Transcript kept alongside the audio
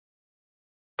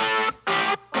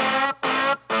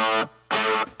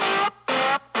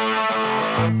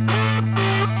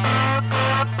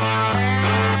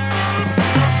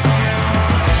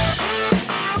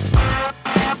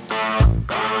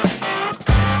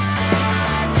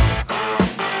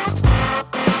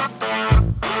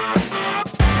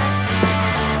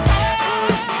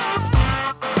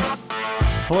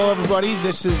everybody.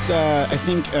 This is, I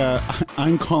think,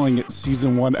 I'm calling it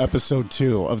Season 1, Episode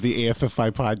 2 of the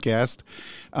AFFI podcast.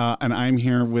 And I'm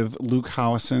here with Luke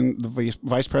Howison, the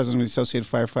Vice President of the Associated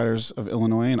Firefighters of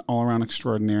Illinois, and all-around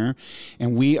extraordinaire.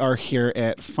 And we are here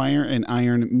at Fire and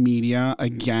Iron Media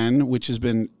again, which has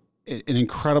been an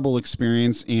incredible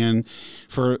experience, and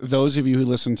for those of you who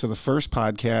listened to the first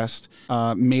podcast,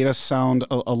 made us sound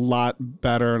a lot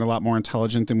better and a lot more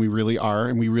intelligent than we really are,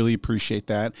 and we really appreciate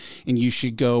that. And you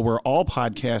should go where all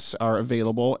podcasts are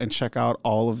available and check out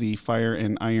all of the Fire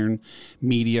and Iron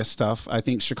Media stuff. I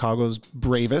think Chicago's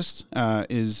Bravest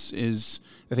is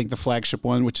I think the flagship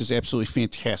one, which is absolutely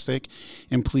fantastic,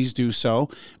 and please do so.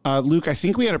 Luke, I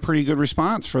think we had a pretty good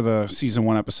response for the Season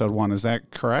 1, Episode 1. Is that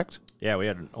correct? Yeah, we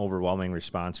had an overwhelming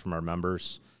response from our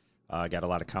members. Got a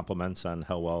lot of compliments on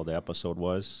how well the episode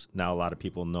was. Now a lot of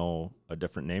people know a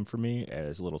different name for me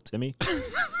as Little Timmy.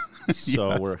 So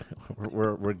yes.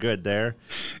 we're good there.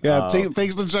 Yeah,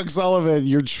 thanks to Chuck Sullivan,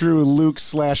 your true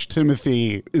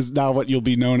Luke/Timothy is now what you'll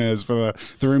be known as for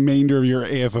the remainder of your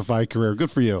AFFI career. Good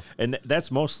for you. And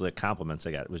that's most of the compliments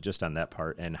I got. It was just on that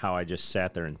part and how I just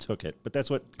sat there and took it. But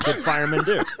that's what good firemen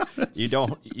do. You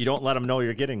don't let them know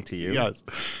you're getting to you. Yes.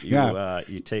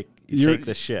 You take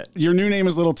the shit. Your new name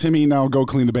is Little Timmy. Now go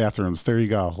clean the bathrooms. There you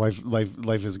go.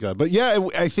 Life is good. But yeah,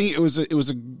 I think it was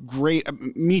a great.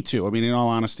 Me too. I mean, in all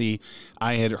honesty,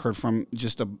 I had heard from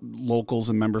just locals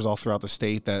and members all throughout the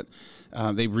state that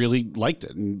they really liked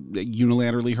it and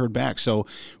unilaterally heard back. So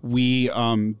we,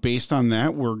 based on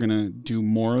that, we're gonna do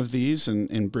more of these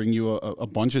and bring you a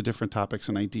bunch of different topics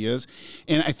and ideas.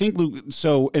 And I think, Luke.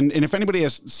 So and if anybody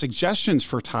has suggestions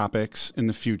for topics in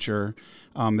the future.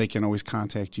 They can always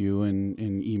contact you and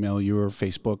email you or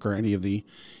Facebook or any of the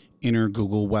inner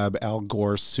Google web, Al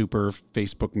Gore, super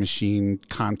Facebook machine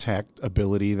contact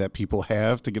ability that people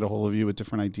have to get a hold of you with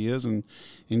different ideas and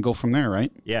go from there,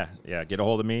 right? Yeah. Get a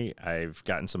hold of me. I've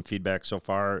gotten some feedback so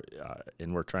far,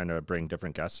 and we're trying to bring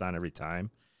different guests on every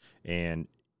time. And,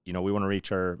 we want to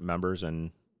reach our members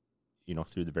and,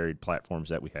 through the varied platforms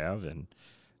that we have. And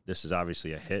this is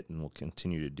obviously a hit and we'll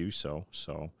continue to do so.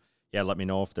 So, yeah, let me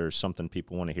know if there's something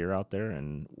people want to hear out there,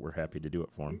 and we're happy to do it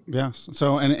for them. Yes.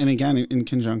 So, and again, in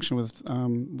conjunction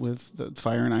with the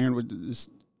Fire and Iron, is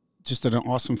just an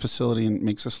awesome facility and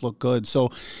makes us look good. So,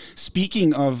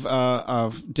 speaking of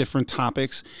different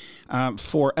topics,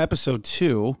 for episode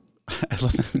 2. I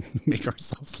love that make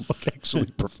ourselves look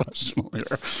actually professional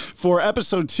here. For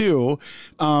episode 2,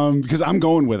 because I'm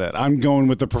going with it. I'm going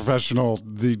with the professional,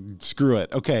 screw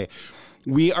it. Okay.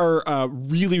 We are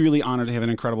really, really honored to have an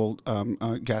incredible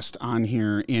guest on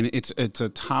here, and it's a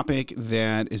topic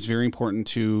that is very important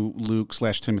to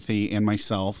Luke/Timothy and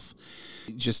myself,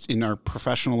 just in our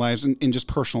professional lives and just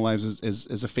personal lives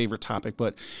is a favorite topic.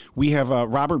 But we have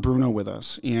Robert Bruno with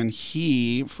us, and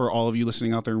he, for all of you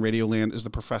listening out there in Radio Land, is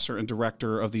the professor and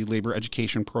director of the labor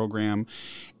education program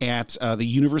at the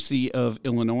University of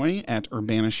Illinois at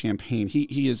Urbana-Champaign.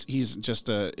 He's just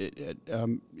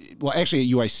actually at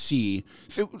UIC.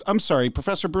 I'm sorry,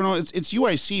 Professor Bruno. It's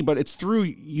UIC, but it's through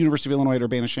University of Illinois at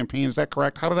Urbana-Champaign. Is that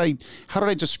correct? How did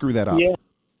I just screw that up?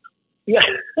 Yeah.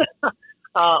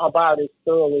 About as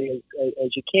thoroughly as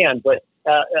you can, but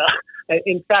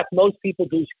in fact, most people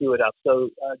do screw it up. So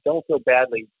don't feel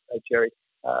badly, Jerry.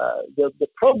 The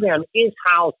program is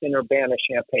housed in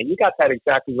Urbana-Champaign. You got that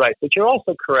exactly right. But you're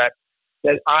also correct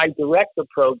that I direct the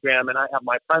program, and I have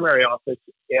my primary office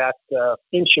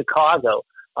in Chicago.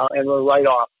 And we're right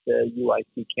off the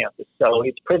UIC campus. So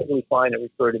it's perfectly fine to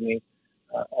refer to me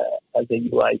as a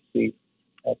UIC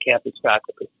campus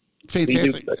faculty.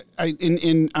 Fantastic. I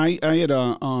had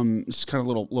a just kind of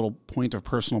little point of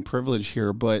personal privilege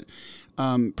here, but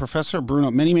Professor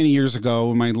Bruno, many years ago,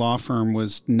 when my law firm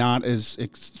was not as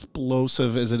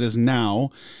explosive as it is now,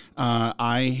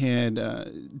 I had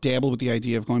dabbled with the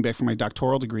idea of going back for my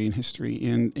doctoral degree in history,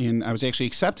 and I was actually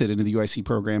accepted into the UIC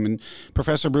program. And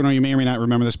Professor Bruno, you may or may not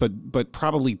remember this, but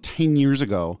probably 10 years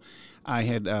ago, I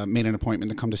had made an appointment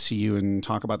to come to see you and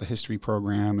talk about the history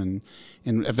program, and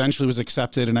eventually was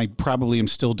accepted. And I probably am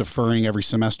still deferring every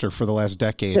semester for the last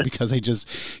decade because I just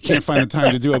can't find the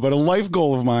time to do it. But a life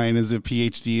goal of mine is a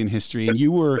PhD in history. And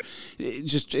you were,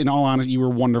 just in all honesty, you were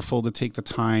wonderful to take the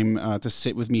time to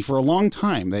sit with me for a long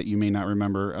time that you may not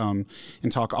remember,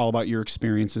 and talk all about your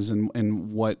experiences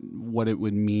and what it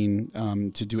would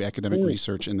mean to do academic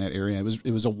research in that area.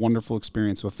 It was a wonderful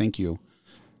experience. So thank you.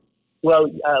 Well,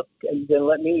 then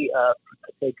let me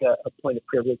take a point of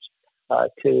privilege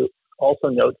to also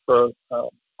note for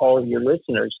all of your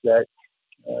listeners that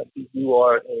you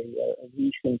are a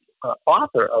recent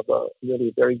author of a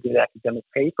really very good academic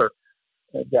paper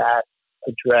that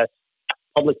addressed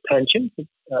public pensions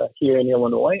here in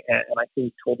Illinois, and I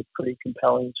think told a pretty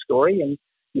compelling story. And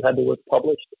you had the work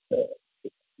published in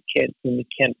the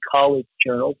Kent College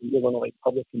Journal, the Illinois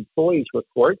Public Employees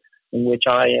Report, in which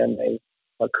I am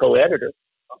a co-editor.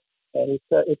 And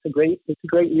it's a great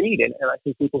read, and I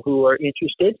think people who are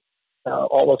interested,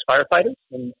 all those firefighters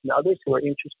and others who are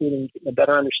interested in getting a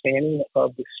better understanding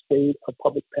of the state of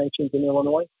public pensions in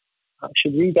Illinois,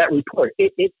 should read that report.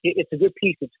 It's a good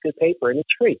piece. It's a good paper, and it's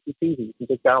free. It's easy. You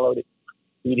can just download it,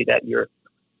 read it at your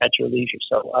leisure.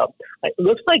 So it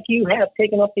looks like you have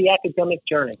taken up the academic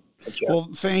journey. Well,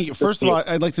 thank you. First of all,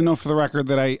 I'd like to know for the record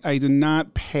that I did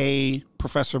not pay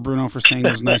Professor Bruno for saying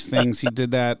those nice things. He did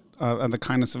that on the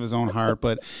kindness of his own heart.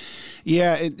 But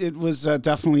yeah, it was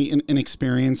definitely an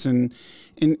experience. And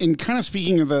in kind of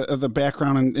speaking of the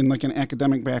background and like an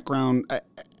academic background,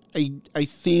 I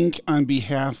think on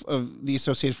behalf of the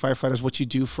Associated Firefighters, what you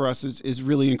do for us is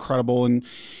really incredible. And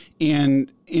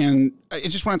I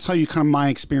just want to tell you kind of my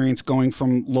experience going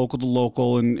from local to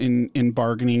local and in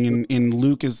bargaining. And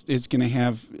Luke is going to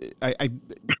have, I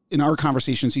in our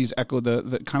conversations, he's echoed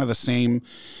the kind of the same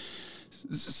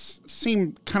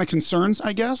kind of concerns,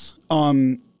 I guess.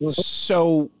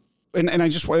 So, and I'm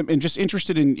just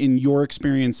interested in your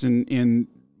experience in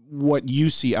what you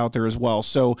see out there as well.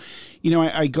 So,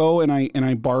 I go and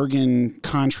I bargain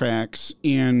contracts,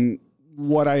 and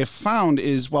what I have found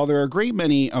is while there are a great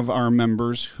many of our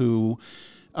members who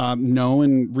know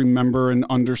and remember and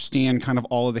understand kind of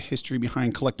all of the history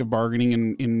behind collective bargaining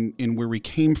and where we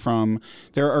came from,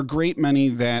 there are a great many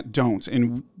that don't.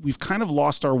 And we've kind of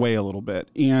lost our way a little bit.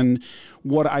 And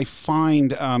what I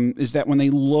find is that when they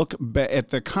look at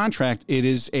the contract, it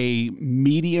is a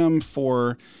medium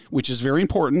for, which is very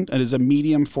important, it is a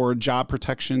medium for job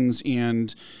protections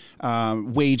and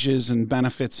wages and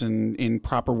benefits and in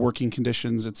proper working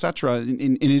conditions, et cetera. And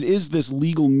it is this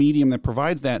legal medium that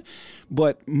provides that.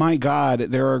 But my God,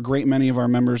 there are a great many of our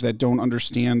members that don't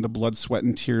understand the blood, sweat,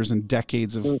 and tears and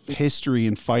decades of history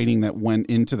and fighting that went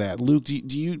into that. Luke, do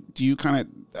you kind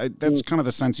of, that's kind of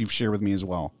the sense you've shared with me as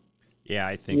well. Yeah,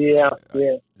 I think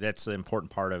that's the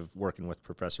important part of working with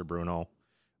Professor Bruno.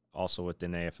 Also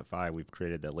within AFFI, we've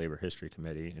created the Labor History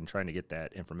Committee and trying to get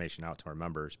that information out to our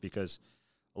members, because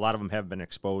a lot of them have been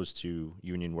exposed to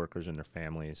union workers and their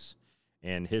families,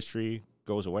 and history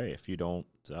goes away if you don't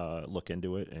look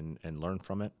into it and learn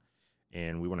from it.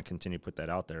 And we want to continue to put that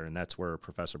out there, and that's where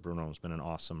Professor Bruno has been an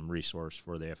awesome resource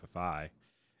for the AFFI.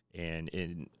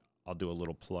 And I'll do a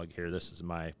little plug here. This is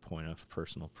my point of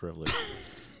personal privilege.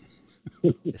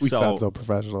 We sound so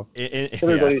professional.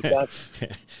 Yeah.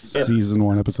 Season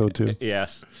 1, episode 2.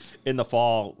 Yes. In the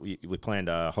fall, we plan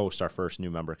to host our first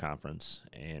new member conference,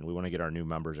 and we want to get our new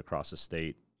members across the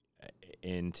state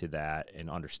into that and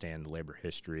understand the labor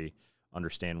history,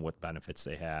 understand what benefits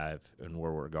they have and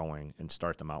where we're going, and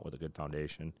start them out with a good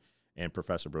foundation. And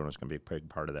Professor Bruno is going to be a big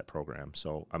part of that program.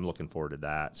 So I'm looking forward to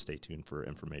that. Stay tuned for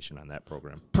information on that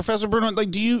program. Professor Bruno,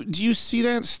 like, do you see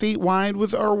that statewide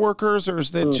with our workers, or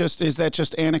is that just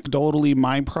anecdotally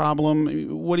my problem?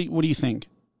 What do you think?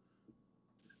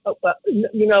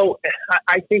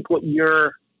 I think what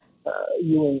you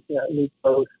and Luke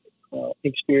both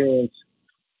experience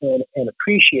and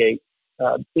appreciate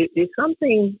is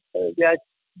something that's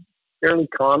fairly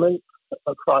common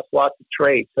across lots of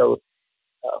trades. So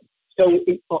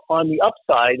on the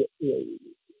upside, the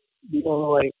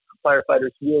Illinois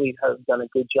firefighters really have done a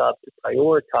good job to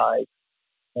prioritize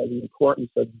the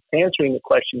importance of answering the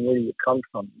question, where do you come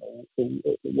from?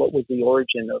 What was the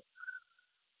origin of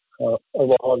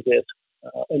all of this?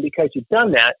 And because you've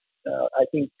done that, I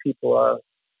think people are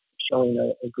showing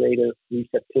a greater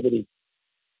receptivity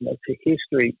to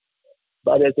history.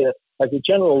 But as a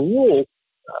general rule,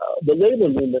 the labor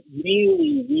movement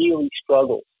really, really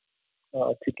struggles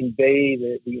to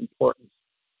convey the importance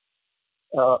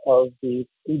of the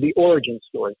origin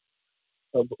story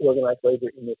of organized labor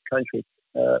in this country.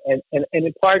 And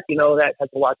in part, that has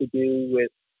a lot to do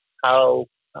with how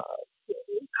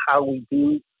we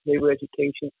do labor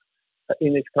education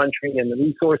in this country, and the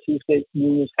resources that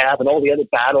unions have, and all the other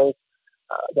battles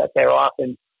that they're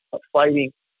often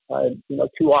fighting.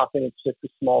 Too often it's just a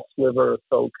small sliver of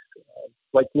folks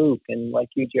like Luke and like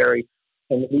you, Jerry,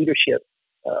 and the leadership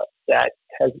that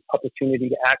has opportunity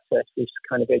to access this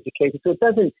kind of education. So it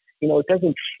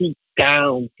doesn't seep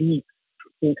down deep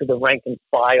into the rank and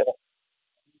file.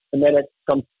 And then at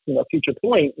some future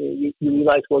point, you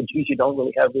realize, well, geez, you don't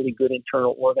really have really good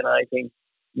internal organizing.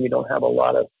 You don't have a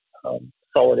lot of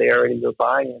solidarity or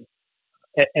buy-in.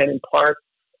 And in part,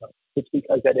 it's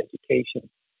because that education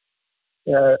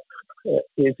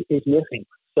is missing.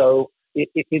 So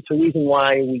it's a reason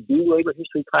why we do labor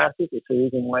history classes. It's a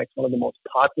reason why it's one of the most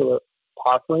popular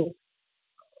offerings,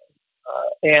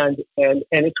 and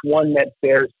it's one that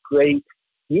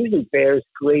usually bears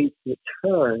great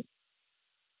return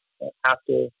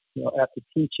after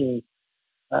teaching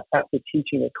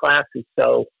the classes.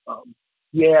 So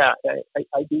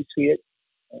I do see it.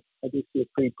 I do see it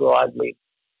pretty broadly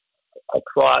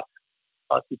across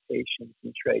occupations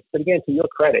and trades. But again, to your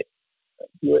credit,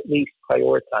 you're at least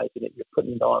prioritizing it. You're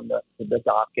putting it on the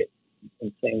docket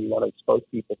and saying you want to expose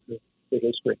people to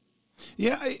history.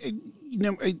 Yeah,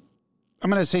 I'm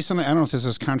going to say something. I don't know if this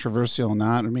is controversial or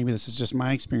not, or maybe this is just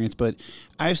my experience, but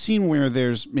I've seen where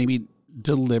there's maybe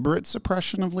deliberate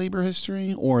suppression of labor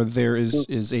history, or there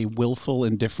is a willful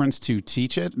indifference to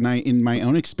teach it. And in my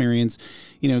own experience,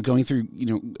 going through,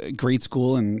 grade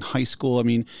school and high school, I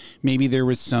mean, maybe there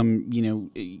was some,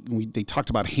 they talked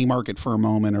about Haymarket for a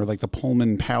moment, or like the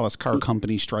Pullman Palace Car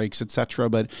Company strikes, etc.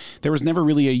 But there was never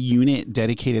really a unit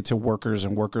dedicated to workers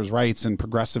and workers' rights and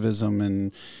progressivism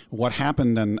and what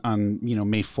happened on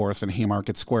May 4th and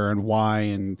Haymarket Square and why,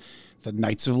 and the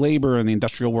Knights of Labor and the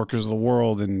industrial workers of the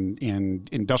world and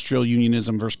industrial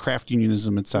unionism versus craft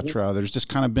unionism, et cetera. Mm-hmm. There's just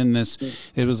kind of been this,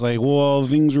 it was like, well,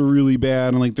 things were really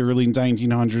bad in like the early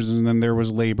 1900s, and then there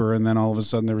was labor, and then all of a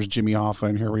sudden there was Jimmy Hoffa,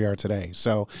 and here we are today.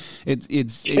 So do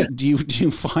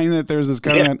you find that there's this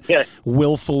kind of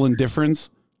willful indifference?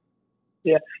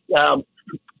 Yeah.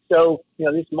 So,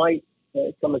 this might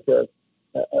come as a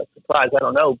surprise, I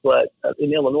don't know, but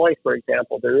in Illinois, for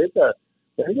example, there is a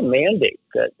mandate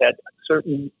that a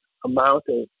certain amount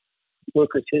of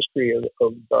workers' history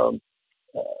of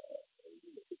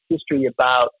history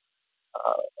about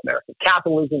American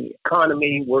capitalism, the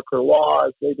economy, worker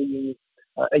laws, labor unions,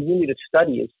 a unit of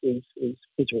study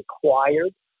is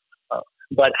required.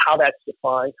 But how that's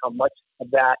defined, how much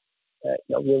of that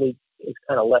really is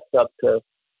kind of left up to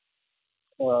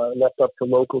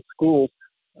local schools.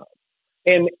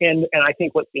 And I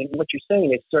think what you're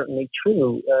saying is certainly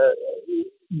true.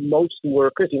 Most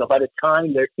workers, by the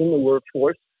time they're in the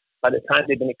workforce, by the time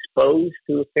they've been exposed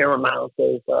to a fair amount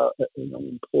of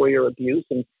employer abuse,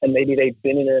 and maybe they've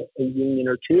been in a union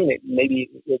or two, and maybe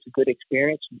it's a good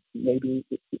experience, maybe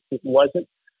it wasn't.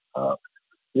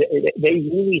 They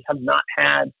really have not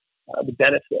had the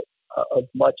benefit of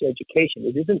much education.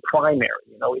 It isn't primary.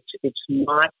 It's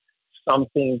not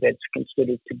something that's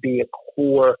considered to be a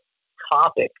core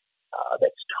topic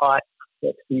that's taught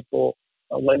to people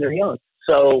when they're young.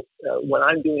 So when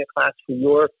I'm doing a class for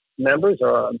your members,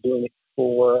 or I'm doing it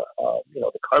for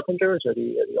the carpenters or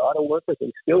the auto workers or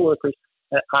the steel workers,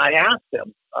 I ask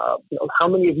them, how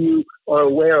many of you are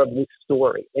aware of this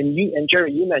story? And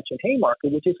Jerry, you mentioned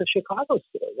Haymarket, which is a Chicago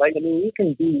story, right? I mean, you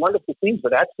can do wonderful things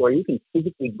with that story. You can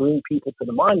physically bring people to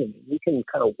the monument. You can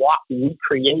kind of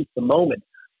recreate the moment,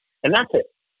 and that's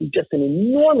just an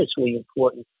enormously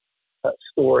important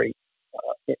story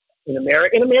in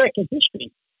American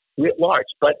history writ large.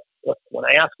 But when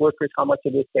I ask workers how much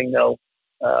of this they know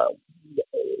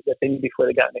that they knew before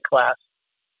they got into class,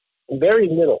 very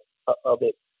little of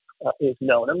it is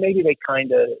known, or maybe they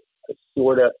kind of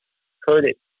sort of heard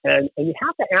it. And you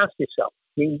have to ask yourself,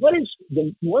 I mean, what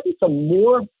is a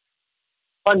more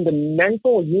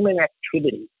fundamental human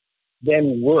activity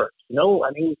than work?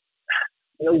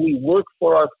 We work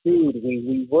for our food.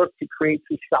 We work to create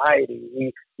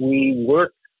society. We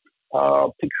work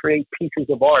to create pieces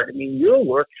of art. I mean, your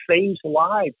work saves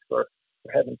lives, for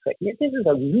heaven's sake. This is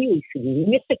a really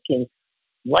significant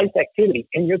life activity,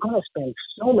 and you're going to spend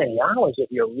so many hours of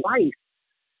your life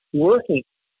working.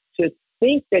 To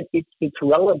think that it's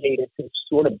relegated to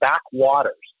sort of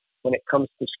backwaters when it comes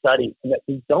to study, and that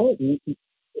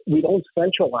we don't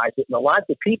centralize it. And a lot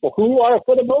of people who are,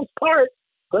 for the most part,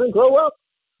 going to grow up,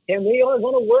 and they are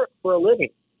going to work for a living.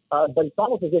 But it's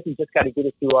almost as if you just got to get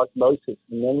it through osmosis.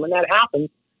 And then when that happens,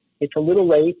 it's a little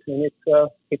late, and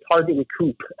it's hard to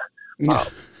recoup.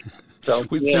 So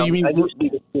you mean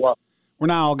we're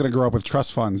not all going to grow up with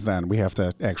trust funds then? We have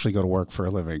to actually go to work for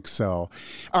a living. So,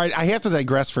 all right, I have to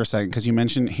digress for a second because you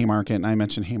mentioned Haymarket and I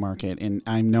mentioned Haymarket, and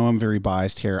I know I'm very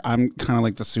biased here. I'm kind of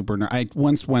like the super nerd. I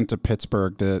once went to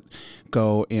Pittsburgh to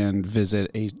go and visit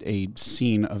a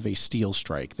scene of a steel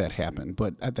strike that happened,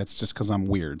 but that's just because I'm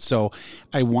weird. So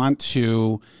I want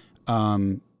to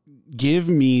give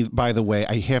me, by the way,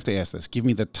 I have to ask this, give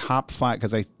me the top 5,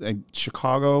 because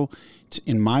Chicago,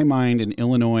 in my mind, in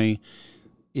Illinois,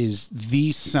 is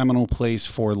the seminal place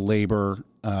for labor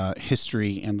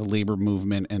history and the labor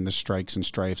movement and the strikes and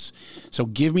strifes. So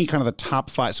give me kind of the top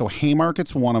 5. So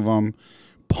Haymarket's one of them.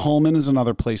 Pullman is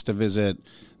another place to visit.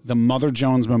 The Mother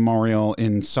Jones Memorial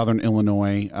in Southern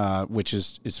Illinois, which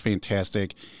is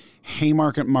fantastic.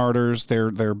 Haymarket Martyrs,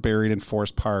 they're buried in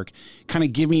Forest Park. Kind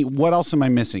of give me, what else am I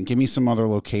missing? Give me some other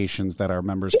locations that our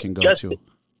members can go to.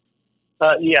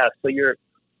 Yeah, so you're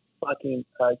talking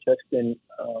just in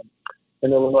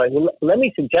Illinois. Well, let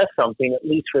me suggest something, at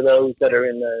least for those that are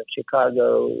in the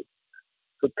Chicago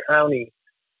Cook County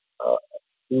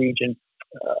region,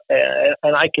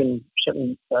 and I can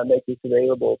certainly make this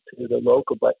available to the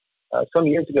local, but some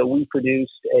years ago we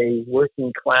produced a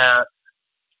working class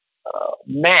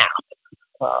map.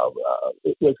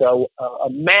 It was a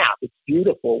map. It's a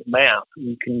beautiful map.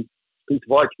 You can, piece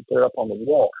of art, you put it up on the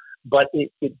wall. But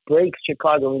it breaks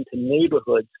Chicago into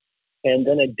neighborhoods and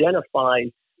then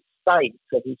identifies sites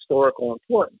of historical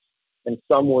importance. And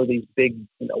some were these big,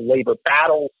 labor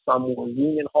battles. Some were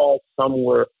union halls. Some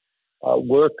were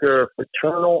worker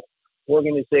fraternal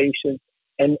organizations.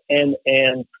 And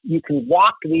you can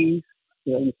walk these.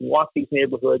 You can walk these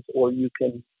neighborhoods, or you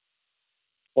can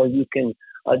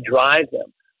drive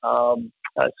them.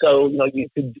 So you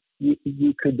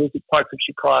could visit parts of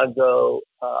Chicago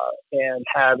and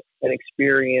have an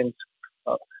experience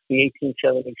the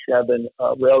 1877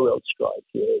 railroad strike.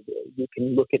 You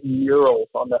can look at murals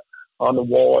on the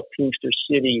wall of Teamster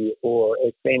City, or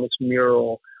a famous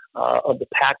mural of the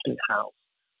packing house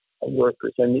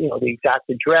workers. And the exact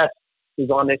address is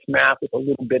on this map with a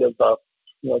little bit of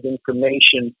the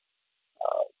information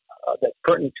that's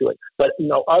pertinent to it. But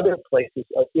other places,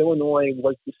 Illinois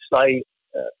was the site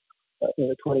in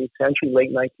the 20th century,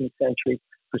 late 19th century,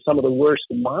 for some of the worst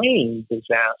mining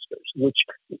disasters.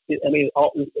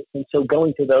 And so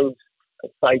going to those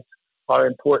sites are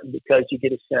important because you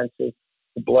get a sense of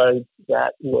the blood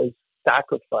that was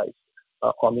sacrificed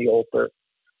on the altar,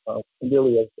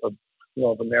 really of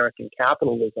American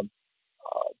capitalism.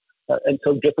 And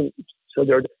so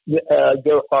there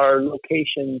are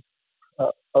locations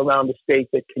around the state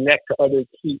that connect to other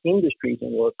key industries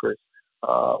and workers,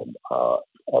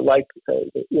 like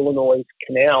Illinois'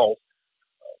 canals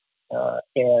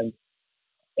and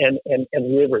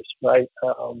rivers, right?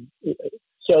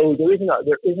 So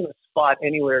there isn't a spot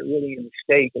anywhere really in the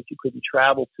state that you couldn't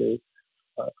travel to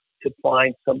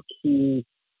find some key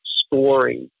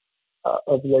story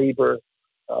of labor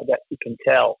that you can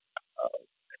tell.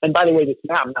 And by the way, this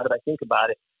map, now that I think about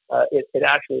it, it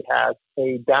actually has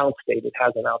a downstate. It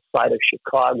has an outside of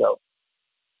Chicago,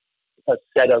 a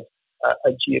set of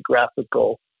a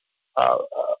geographical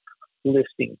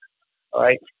listings. All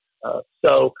right.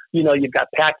 So you've got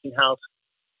packing house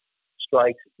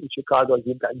strikes in Chicago.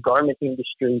 You've got garment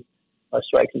industry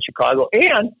strikes in Chicago,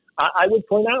 and I would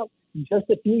point out just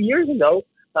a few years ago,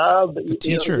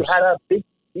 teachers. You had a big.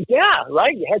 Yeah,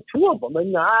 right. You had two of them,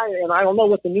 and I don't know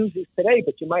what the news is today,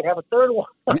 but you might have a third one.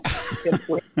 Based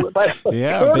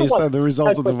on the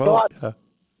results of the vote.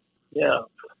 Yeah.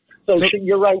 So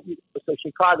you're right. So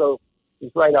Chicago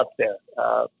is right up there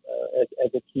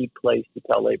as a key place to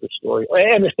tell labor story,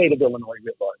 and the state of Illinois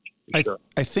writ large. Sure.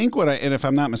 I think and if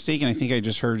I'm not mistaken, I think I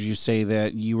just heard you say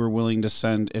that you were willing to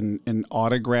send an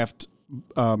autographed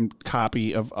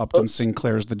copy of Upton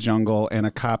Sinclair's The Jungle and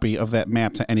a copy of that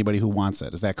map to anybody who wants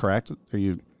it. Is that correct? Are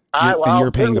you?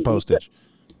 You're paying the postage.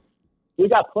 We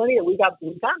got plenty of. We got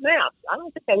maps. I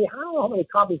don't know how many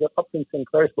copies of Upton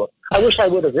Sinclair's book. I wish I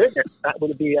would have written it. That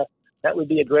would be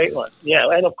a great one. Yeah,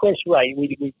 and of course, right.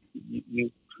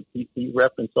 You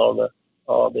reference all the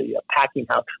packing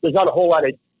house. There's not a whole lot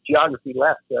of geography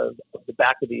left of the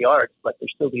back of the arch, but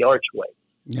there's still the archway.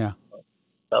 Yeah.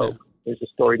 So there's a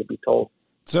story to be told.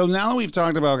 So now that we've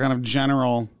talked about kind of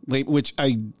general, which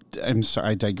I'm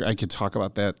sorry, I could talk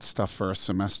about that stuff for a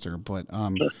semester, but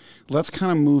let's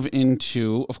kind of move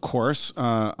into, of course,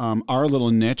 our little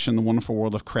niche in the wonderful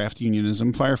world of craft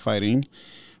unionism, firefighting.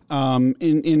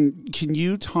 Can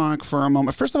you talk for a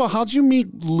moment? First of all, how'd you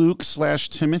meet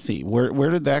Luke/Timothy?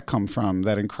 Where did that come from?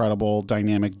 That incredible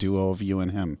dynamic duo of you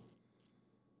and him.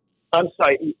 I'm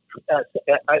sorry. I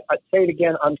say it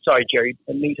again. I'm sorry, Jerry.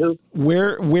 Meet who?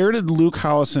 Where did Luke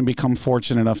Hollison become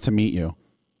fortunate enough to meet you?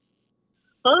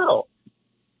 Oh,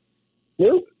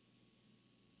 Luke.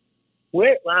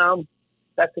 Where?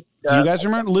 That's. Do you guys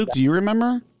remember Luke? Do you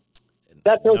remember?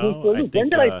 That's Luke. When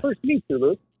did I first meet you,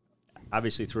 Luke?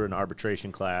 Obviously through an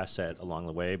arbitration class along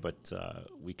the way, but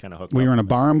we kind of hooked up. We were in a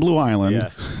bar on Blue Island. Yeah.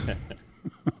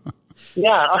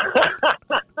 Yeah.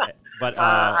 But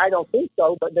I don't think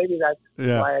so, but maybe that's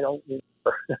why I don't remember.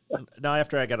 No,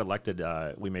 after I got elected,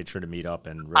 we made sure to meet up.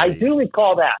 And I do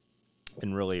recall that.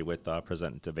 And really with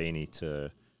President Devaney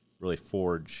to really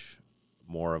forge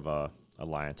more of a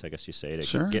alliance, I guess you say,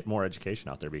 to get more education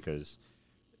out there, because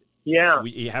you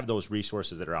have those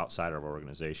resources that are outside of our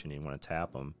organization. You want to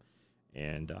tap them.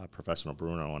 And Professor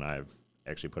Bruno and I have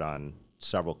actually put on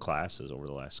several classes over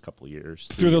the last couple of years.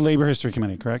 Through the Labor History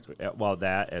Committee, correct? Well,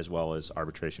 that as well as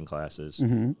arbitration classes.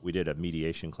 Mm-hmm. We did a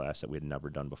mediation class that we had never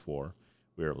done before.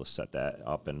 We were able to set that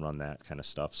up and run that kind of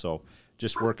stuff. So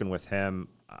just working with him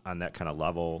on that kind of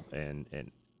level and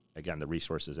again, the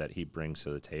resources that he brings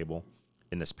to the table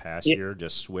in this past year,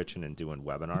 just switching and doing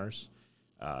webinars.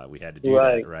 We had to do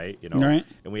that, right? Right.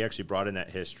 And we actually brought in that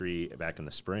history back in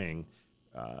the spring.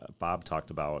 Bob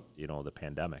talked about, the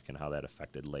pandemic and how that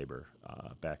affected labor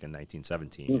back in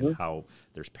 1917 and how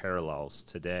there's parallels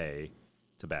today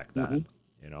to back then,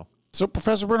 So,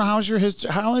 Professor Bruno, how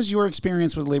has your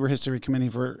experience with Labor History Committee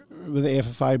with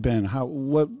AFFI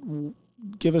been?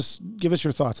 Give us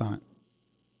your thoughts on it.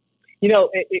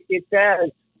 It's as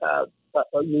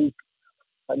Luke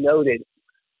noted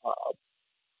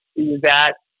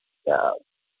that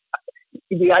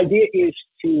the idea is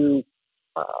to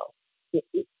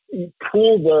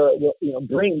bring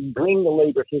the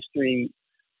labor history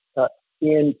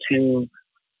into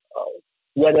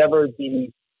whatever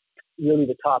the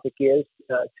topic is,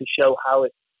 to show how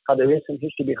there is some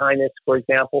history behind this, for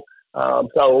example.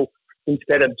 So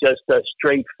instead of just a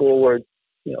straightforward,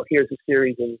 here's a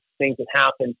series of things that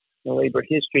happened in labor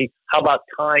history, how about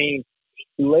tying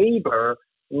labor's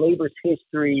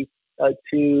history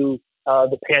to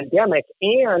the pandemic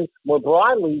and more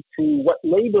broadly to what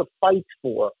labor fights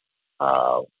for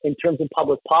in terms of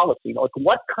public policy. Like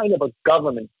what kind of a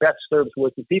government best serves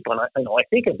working people? And I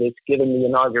think of this given the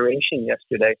inauguration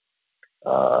yesterday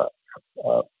of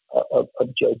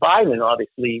Joe Biden.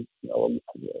 Obviously, the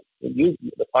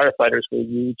firefighters were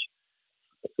huge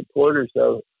supporters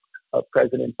of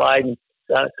President Biden.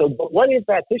 But what is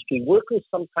that history? Workers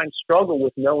sometimes struggle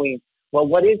with knowing, well,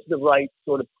 what is the right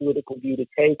sort of political view to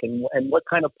take, and what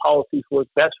kind of policies work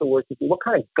best for working people? What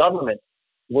kind of government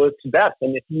works best?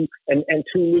 And and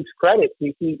to Luke's credit,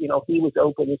 he was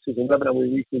open. This is a webinar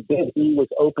we recently did. He was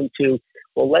open to,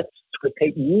 well, let's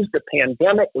use the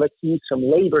pandemic. Let's use some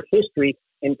labor history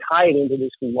and tie it into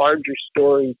this larger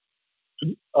story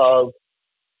of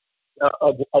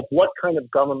what kind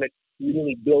of government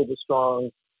really builds a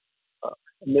strong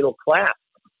middle class.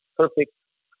 Perfect,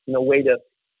 way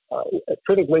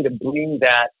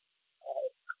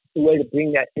to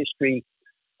bring that history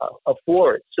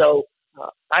forward. So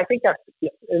I think that's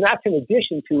in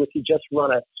addition to if you just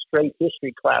run a straight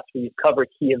history class where you cover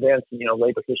key events,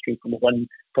 labor history from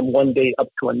one day up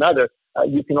to another.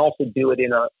 You can also do it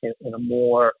in a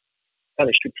more kind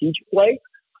of strategic way.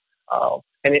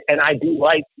 And I do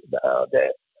like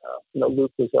that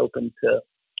Luke was open to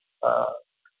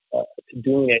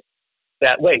doing it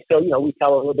that way. So we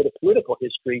tell a little bit of political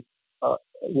history,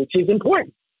 which is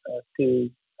important to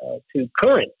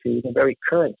the very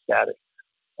current status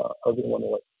of the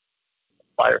Illinois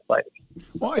firefighters.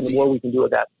 Well, the more we can do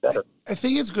with that, the better. I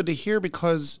think it's good to hear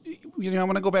because, I'm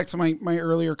going to go back to my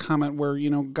earlier comment where,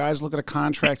 guys look at a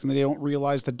contract and they don't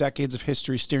realize the decades of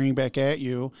history staring back at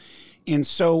you. And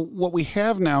so what we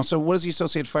have now, so what does the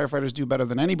Associated Firefighters do better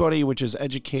than anybody, which is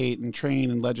educate and train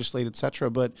and legislate, et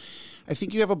cetera. But I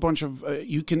think you have a bunch of,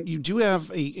 you do have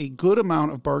a good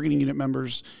amount of bargaining unit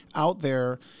members out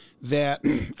there that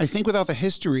I think without the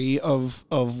history of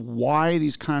why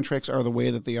these contracts are the way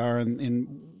that they are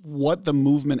and what the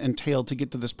movement entailed to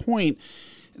get to this point,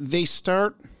 they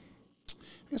start, I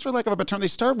guess for lack of a better term, they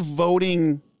start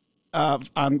voting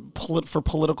for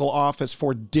political office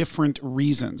for different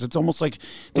reasons. It's almost like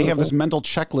they have this mental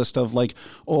checklist of like,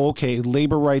 oh, okay,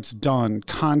 labor rights done,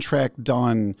 contract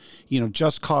done,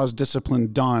 just cause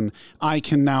discipline done. I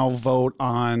can now vote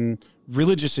on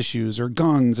religious issues or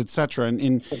guns, etc.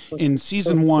 And in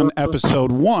season 1,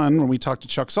 episode 1, when we talked to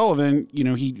Chuck Sullivan,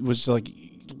 he was like,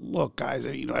 look, guys,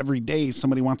 every day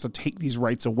somebody wants to take these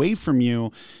rights away from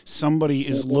you. Somebody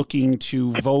is looking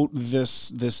to vote this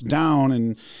down,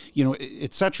 and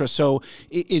etc. So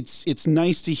it's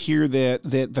nice to hear that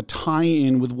the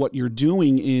tie-in with what you're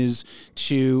doing is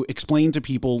to explain to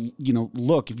people,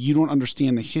 look, if you don't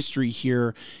understand the history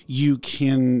here, you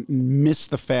can miss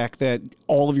the fact that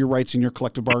all of your rights in your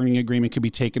collective bargaining agreement could be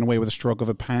taken away with a stroke of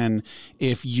a pen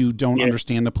if you don't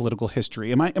understand the political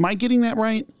history. Am I getting that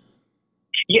right?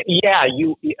 Yeah,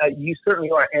 you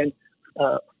certainly are, and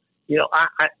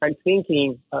I'm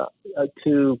thinking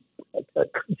to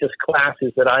just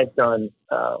classes that I've done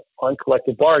on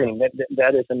collective bargaining.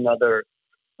 That is another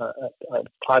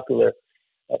popular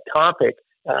topic,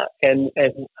 and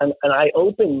I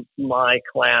open my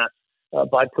class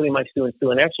by putting my students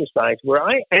through an exercise where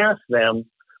I ask them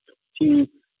to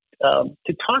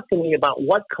talk to me about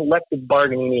what collective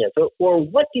bargaining is, or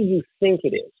what do you think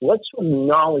it is? What sort of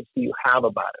knowledge do you have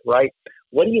about it, right?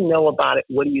 What do you know about it?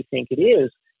 What do you think it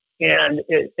is? and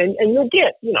you'll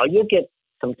get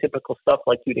some typical stuff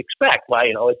like you'd expect.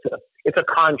 Why, it's a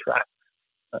contract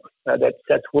that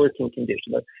sets working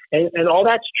conditions, and all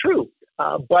that's true.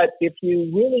 But if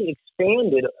you really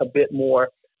expand it a bit more,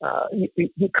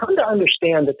 you come to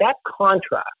understand that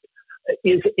contract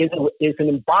is an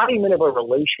embodiment of a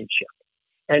relationship,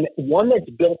 and one that's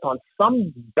built on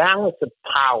some balance of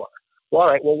power. Well, all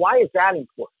right. Well, why is that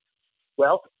important?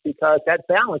 Well, because that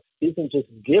balance isn't just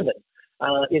given;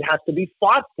 it has to be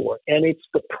fought for, and it's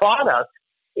the product.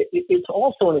 It's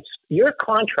also your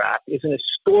contract is an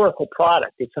historical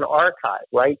product. It's an archive,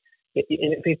 right? And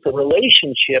if it's a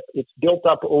relationship, it's built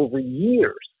up over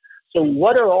years. So,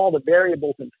 what are all the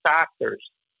variables and factors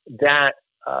that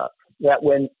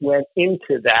went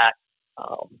into that?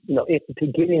 To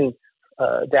getting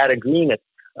that agreement.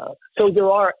 So there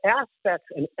are aspects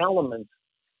and elements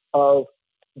of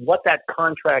what that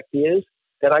contract is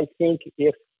that I think,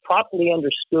 if properly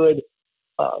understood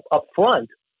up front,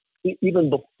 even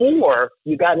before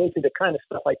you got into the kind of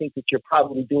stuff I think that you're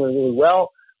probably doing really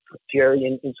well, Jerry,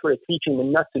 in sort of teaching the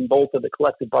nuts and bolts of the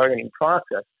collective bargaining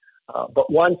process.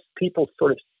 But once people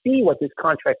sort of see what this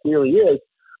contract really is,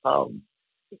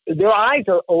 their eyes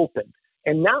are opened.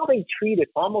 And now they treat it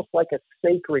almost like a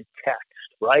sacred text,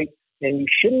 right? And you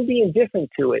shouldn't be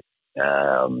indifferent to it.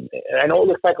 I know it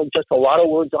looks like just a lot of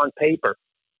words on paper,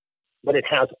 but it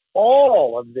has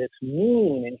all of this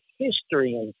meaning and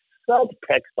history and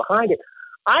subtext behind it.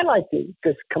 I like to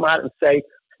just come out and say,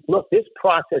 look, this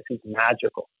process is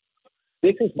magical.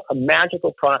 This is a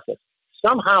magical process.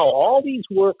 Somehow all these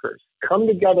workers come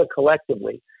together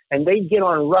collectively and they get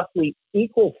on roughly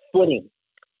equal footing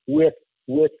with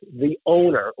the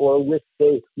owner or with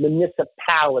the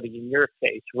municipality in your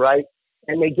case, right?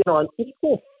 And they get on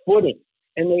equal footing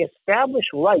and they establish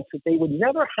rights that they would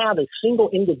never have as single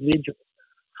individuals.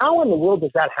 How in the world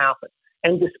does that happen?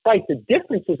 And despite the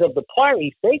differences of the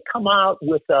parties, they come out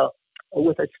with a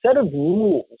set of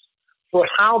rules for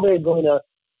how they're going to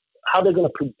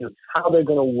produce, how they're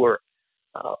going to work.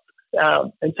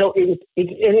 And so it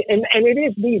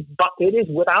is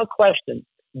without question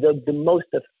the most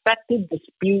effective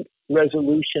dispute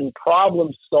resolution,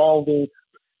 problem solving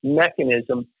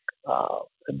mechanism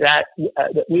that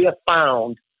we have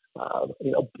found,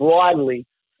 broadly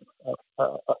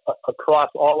across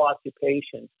all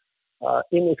occupations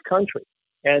in this country.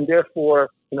 And therefore,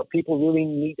 people really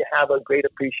need to have a great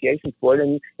appreciation for it.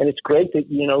 And it's great that,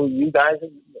 you guys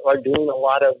are doing a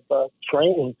lot of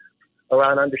training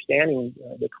around understanding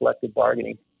the collective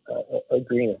bargaining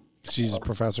agreement. Jesus,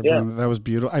 Professor Brown, that was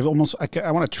beautiful. I want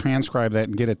to transcribe that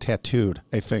and get it tattooed,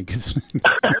 I think.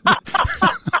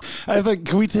 I think,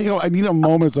 can we I need a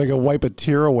moment so I can wipe a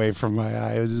tear away from my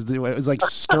eye. It was like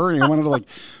stirring. I wanted to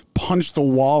punch the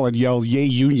wall and yell, "Yay,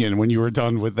 Union," when you were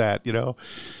done with that,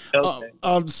 Okay.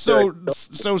 So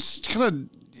kind of,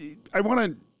 I want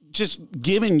to, just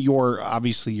given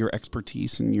obviously your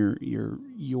expertise and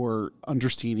your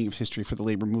understanding of history for the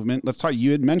labor movement, let's talk.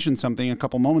 You had mentioned something a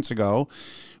couple moments ago,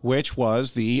 which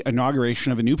was the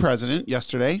inauguration of a new president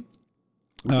yesterday,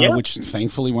 which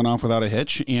thankfully went off without a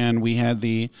hitch, and we had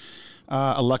the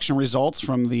election results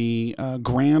from the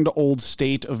grand old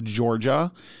state of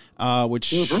Georgia.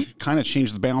 Which kind of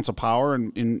changed the balance of power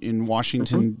in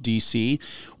Washington, D.C.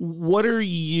 What are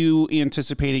you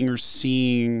anticipating or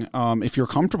seeing, if you're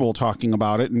comfortable talking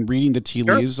about it and reading the tea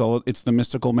leaves? It's the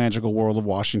mystical, magical world of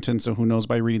Washington, so who knows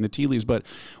by reading the tea leaves. But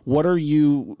what do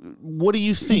you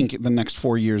think the next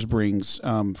 4 years brings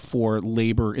for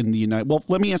labor in the United? Well,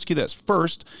 let me ask you this.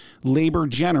 First, labor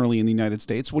generally in the United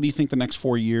States, what do you think the next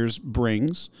 4 years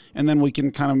brings? And then we can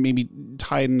kind of maybe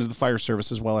tie it into the fire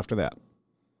service as well after that.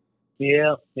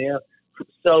 Yeah.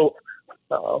 So,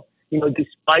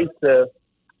 despite the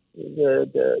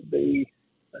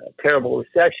terrible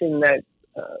recession that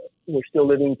we're still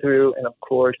living through, and of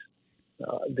course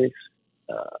this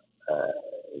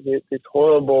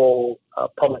horrible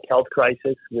public health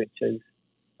crisis, which has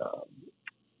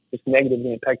just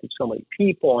negatively impacted so many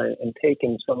people and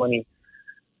taken so many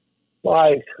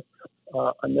lives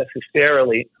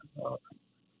unnecessarily,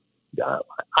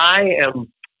 I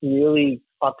am really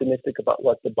optimistic about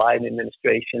what the Biden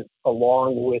administration,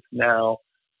 along with now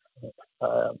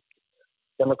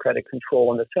Democratic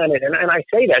control in the Senate, and I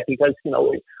say that because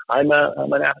I'm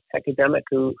an academic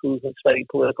who has studied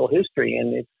political history,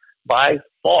 and it's by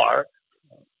far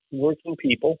working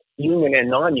people, union and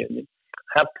non-union,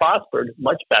 have prospered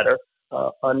much better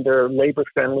under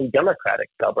labor-friendly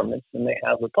Democratic governments than they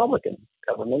have Republican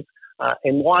governments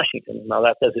in Washington. Now,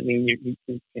 that doesn't mean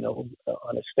you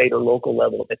on a state or local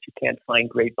level that you can't find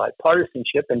great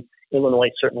bipartisanship. And Illinois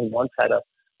certainly once had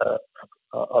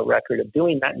a record of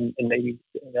doing that, and maybe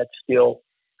that's still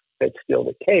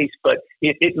the case. But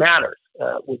it matters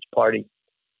which party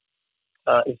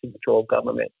is in control of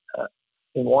government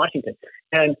in Washington.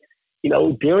 And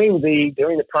during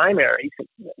the primaries,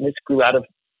 and this grew out of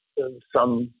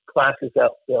some classes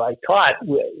that I taught.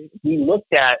 We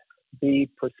looked at the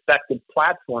prospective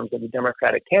platforms of the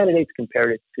Democratic candidates,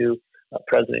 compared it to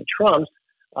President Trump's.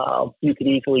 You could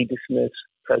easily dismiss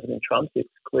President Trump's. It's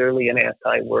clearly an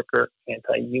anti-worker,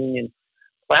 anti-union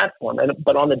platform.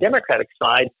 But on the Democratic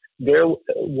side, there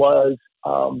was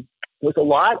a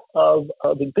lot of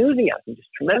enthusiasm, just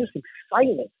tremendous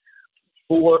excitement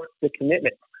for the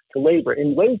commitment to labor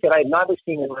in ways that I have never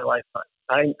seen in my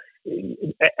lifetime.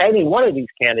 Any one of these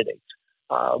candidates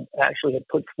actually had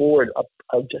put forward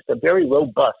just a very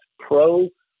robust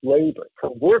pro-labor,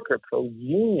 pro-worker,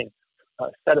 pro-union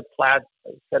set of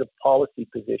policy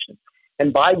positions.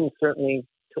 And Biden certainly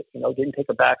didn't take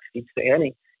a backseat to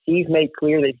any. He's made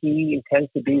clear that he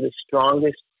intends to be the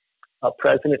strongest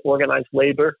president organized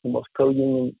labor, the most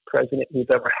pro-union president we've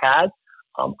ever had.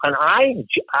 And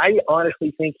I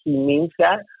honestly think he means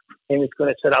that and is going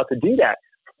to set out to do that.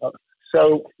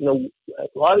 So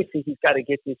obviously he's got to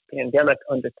get this pandemic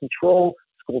under control.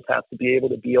 Schools have to be able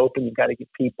to be open. You've got to get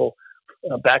people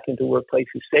back into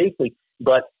workplaces safely.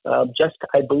 But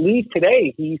I believe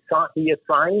today he has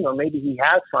signed, or maybe he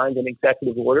has signed, an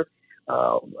executive order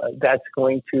that's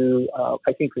going to,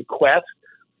 I think, request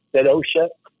that OSHA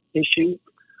issue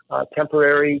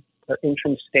temporary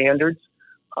interim standards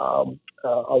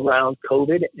around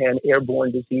COVID and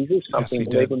airborne diseases. Something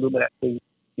the labor movement actually.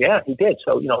 Yeah, he did.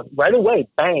 So, right away,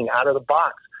 bang, out of the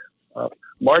box.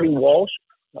 Marty Walsh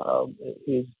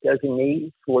is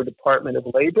designee for Department of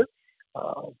Labor,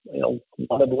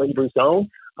 one of Labor's own.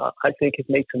 I think has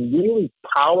made some really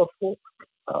powerful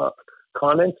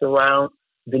comments around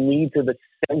the needs of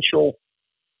essential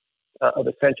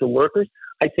workers.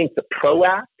 I think the PRO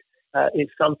Act is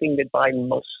something that Biden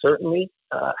most certainly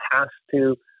has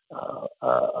to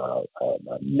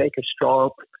make a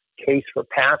strong case for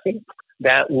passing.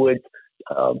 That would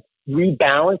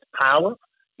rebalance power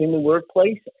in the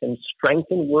workplace and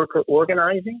strengthen worker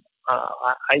organizing.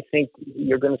 I think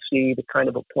you're going to see the kind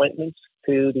of appointments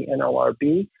to the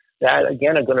NLRB that,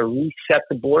 again, are going to reset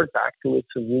the board back to its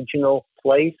original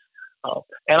place.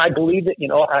 And I believe that,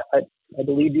 I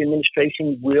believe the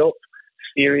administration will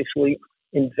seriously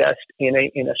invest in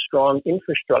a strong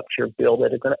infrastructure bill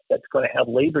that's going to have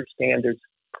labor standards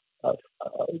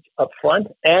up front,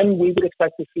 and we would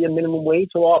expect to see a minimum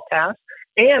wage law passed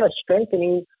and a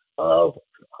strengthening of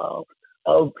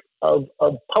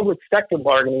public sector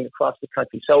bargaining across the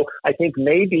country. So I think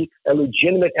maybe a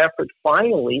legitimate effort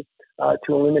finally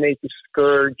to eliminate the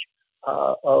scourge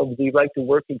of the right to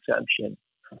work exemption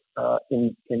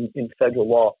in federal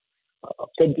law.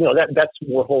 So that's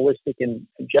more holistic and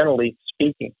generally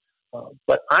speaking.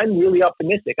 But I'm really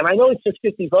optimistic, and I know it's just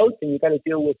 50 votes, and you've got to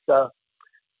deal with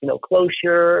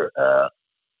closure.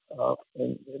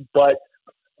 But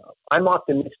I'm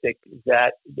optimistic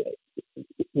that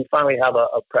we finally have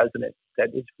a president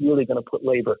that is really going to put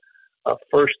labor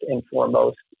first and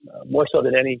foremost, more so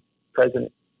than any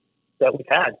president that we've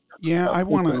had. Yeah, I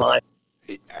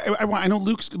know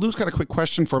Luke's got a quick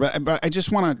question for, but I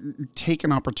just want to take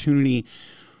an opportunity.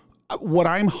 What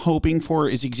I'm hoping for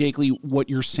is exactly what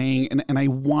you're saying, and I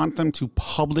want them to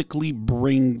publicly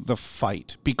bring the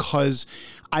fight, because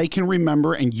I can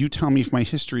remember, and you tell me if my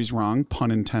history is wrong,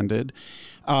 pun intended,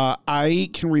 I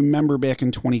can remember back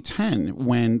in 2010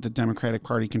 when the Democratic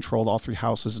Party controlled all three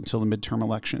houses until the midterm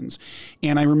elections.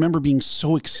 And I remember being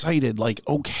so excited, like,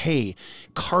 okay,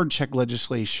 card check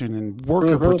legislation and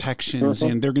worker protections,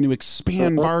 and they're going to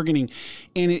expand bargaining.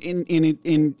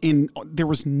 And there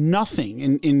was nothing.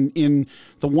 In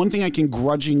the one thing I can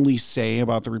grudgingly say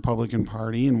about the Republican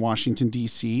Party in Washington,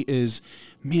 D.C. is,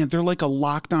 man, they're like a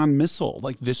locked-on missile.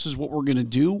 Like, this is what we're going to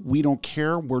do. We don't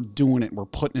care. We're doing it. We're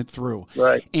putting it through.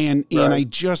 Right. And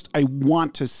I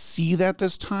want to see that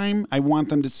this time. I want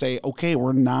them to say, okay,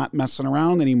 we're not messing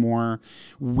around anymore.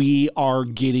 We are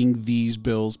getting these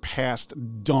bills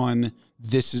passed, done.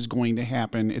 This is going to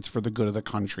happen. It's for the good of the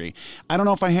country. I don't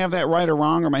know if I have that right or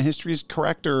wrong, or my history is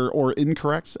correct or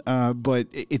incorrect, but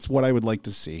it's what I would like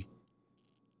to see.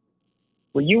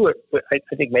 Well,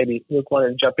 I think maybe Luke wanted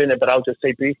to jump in it, but I'll just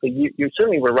say briefly, you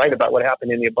certainly were right about what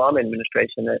happened in the Obama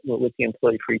administration with the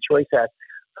Employee Free Choice Act.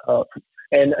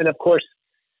 And of course,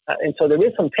 and so there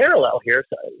is some parallel here,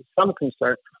 some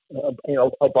concern.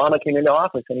 Obama came into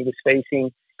office and he was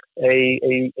facing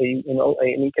an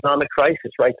economic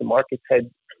crisis, right? The markets had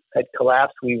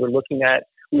collapsed. We were looking at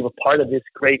we were part of this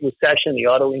great recession. The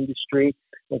auto industry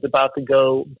was about to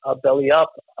go belly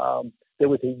up. There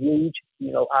was a huge,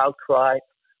 outcry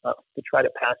to try to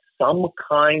pass some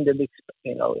kind of,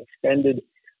 extended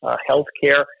health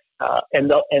care,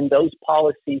 and those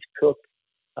policies took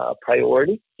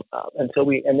priority.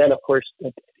 And then of course,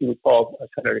 if you recall,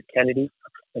 Senator Kennedy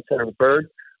and Senator Byrd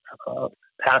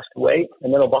passed away,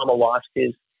 and then Obama lost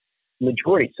his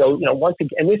majority. So, once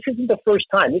again, and this isn't the first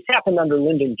time. This happened under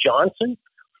Lyndon Johnson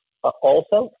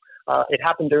also. It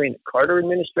happened during the Carter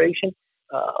administration.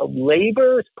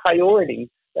 Labor's priority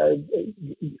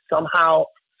somehow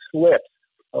slips,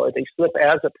 or they slip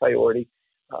as a priority.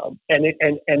 And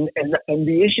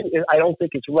the issue is, I don't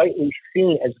think it's rightly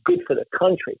seen as good for the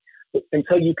country. And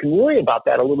so you can worry about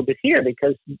that a little bit here,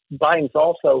 because Biden's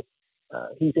also,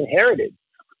 he's inherited,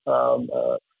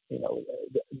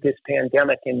 this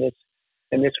pandemic and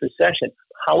this recession.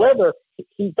 However,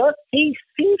 he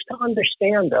seems to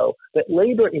understand, though, that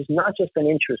labor is not just an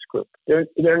interest group. They're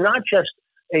not just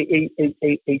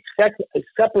a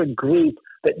separate group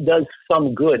that does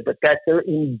some good, but that they're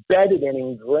embedded and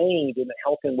ingrained in the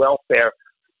health and welfare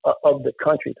of the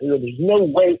country. So there's no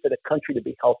way for the country to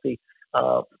be healthy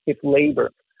if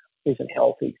labor isn't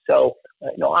healthy. So,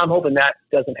 I'm hoping that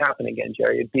doesn't happen again,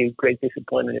 Jerry. It'd be a great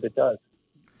disappointment if it does.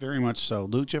 Very much so.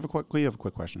 Luke, do you have a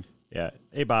quick question? Yeah.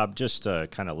 Hey, Bob, just to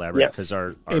kind of elaborate, because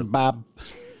hey, Bob,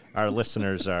 our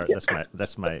listeners are,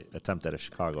 that's my attempt at a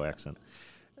Chicago accent.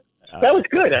 That was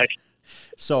good, actually.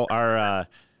 So our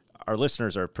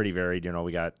listeners are pretty varied.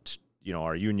 We got,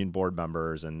 our union board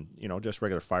members and, just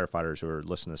regular firefighters who are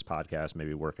listening to this podcast,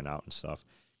 maybe working out and stuff.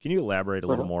 Can you elaborate a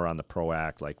little more on the PRO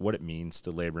Act, like what it means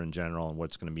to labor in general and what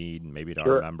it's going to mean maybe to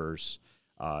our members?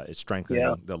 It's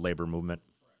strengthening the labor movement.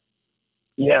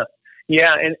 Yeah.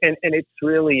 And it's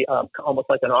really almost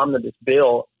like an omnibus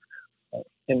bill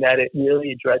in that it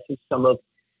really addresses some of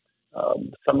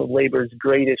labor's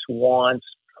greatest wants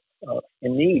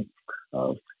and needs.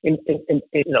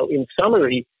 In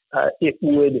summary,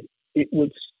 it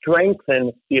would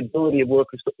strengthen the ability of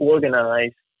workers to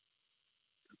organize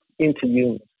into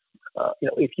unions.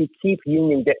 If you keep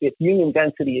if union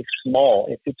density is small,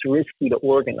 if it's risky to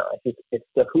organize, if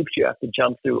the hoops you have to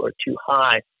jump through are too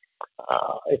high,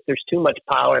 if there's too much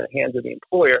power in the hands of the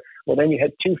employer, well, then you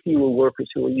have too fewer workers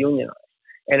who are unionized.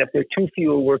 And if there are too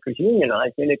fewer workers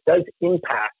unionized, then it does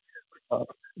impact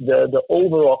the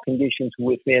overall conditions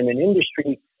within an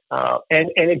industry, and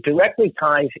it directly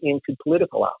ties into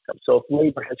political outcomes. So if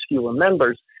labor has fewer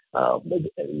members,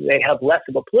 they have less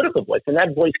of a political voice, and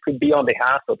that voice could be on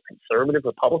behalf of conservative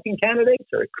Republican candidates,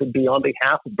 or it could be on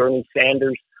behalf of Bernie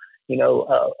Sanders,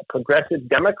 progressive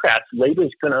Democrats. Labor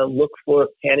is going to look for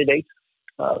candidates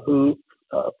who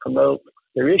promote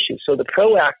their issues. So the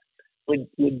PRO Act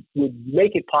would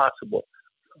make it possible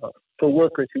for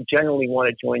workers who generally want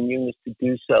to join unions to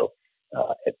do so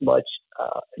at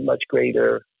much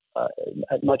greater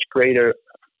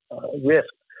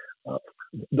risk.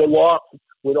 The law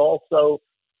would also,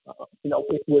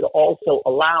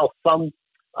 allow some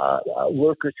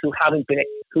workers who haven't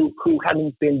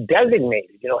been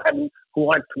designated, who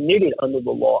aren't permitted under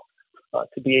the law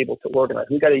to be able to organize.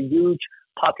 We've got a huge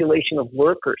population of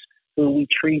workers who we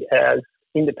treat as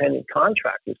independent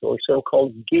contractors or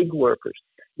so-called gig workers.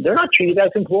 They're not treated as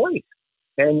employees,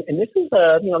 and this is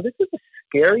a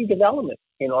scary development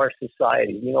in our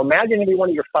society. Imagine every one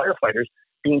of your firefighters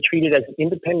being treated as an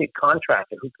independent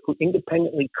contractor who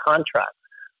independently contract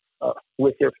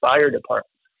with their fire departments,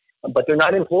 but they're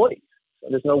not employees. So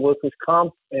there's no workers'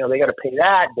 comp. They got to pay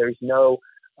that. There's no,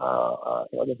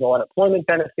 there's no unemployment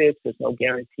benefits. There's no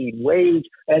guaranteed wage,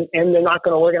 and they're not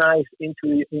going to organize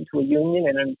into a union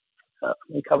and then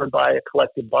be covered by a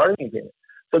collective bargaining agreement.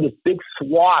 So there's big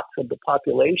swaths of the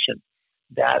population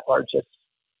that are just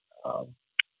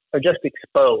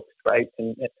exposed, right?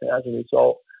 And as a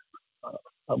result,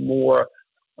 more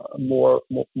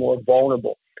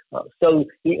vulnerable. So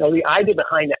the idea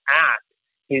behind the act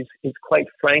is quite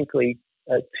frankly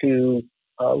to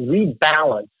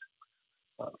rebalance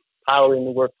power in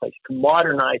the workplace, to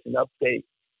modernize and update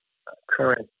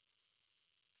current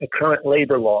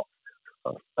labor law,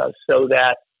 so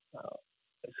that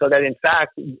in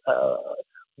fact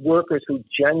workers who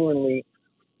genuinely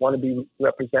want to be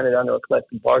represented under a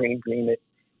collective bargaining agreement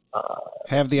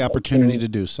have the opportunity to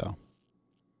do so.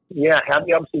 Yeah, have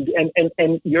the opportunity,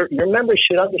 and your members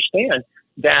should understand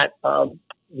that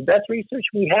the best research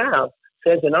we have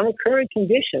says that under current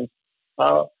conditions,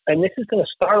 and this is going to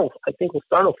startle, I think will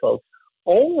startle folks,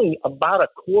 only about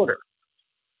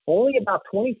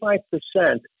 25%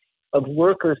 of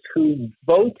workers who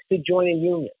vote to join a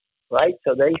union, right?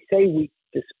 So they say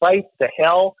despite the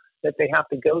hell that they have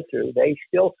to go through. They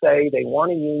still say they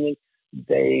want a union.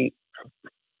 They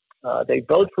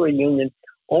vote for a union.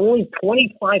 Only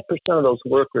 25% of those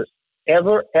workers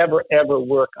ever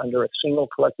work under a single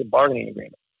collective bargaining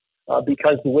agreement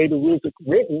because the way the rules are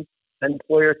written, an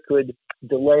employer could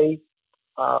delay,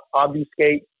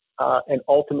 obfuscate, and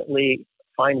ultimately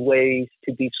find ways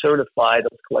to decertify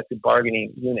those collective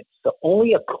bargaining units. So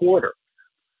only a quarter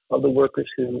of the workers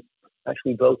who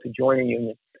actually vote to join a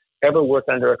union ever work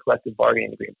under a collective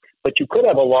bargaining agreement. But you could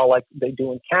have a law like they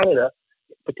do in Canada,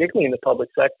 particularly in the public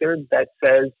sector, that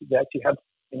says that you have,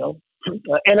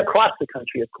 and across the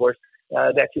country, of course,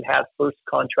 that you have first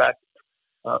contract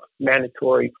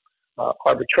mandatory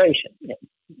arbitration.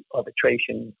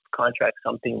 Arbitration contract,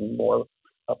 something more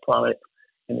prominent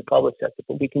in the public sector.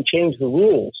 But we can change the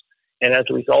rules, and as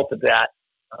a result of that,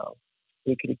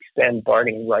 we could extend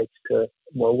bargaining rights to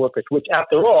more workers, which,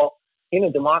 after all, in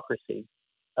a democracy,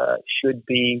 should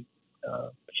be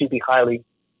highly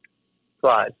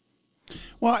prized.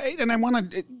 Well, and I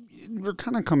want to. We're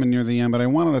kind of coming near the end, but I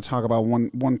wanted to talk about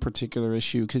one particular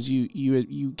issue because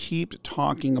you keep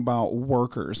talking about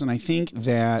workers, and I think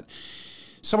that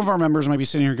some of our members might be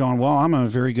sitting here going, "Well, I'm a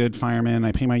very good fireman.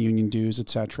 I pay my union dues,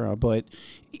 etc." But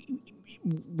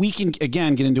we can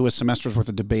again get into a semester's worth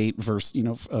of debate versus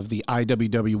of the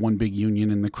IWW, one big union,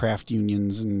 and the craft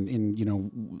unions and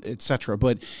etc.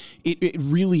 But it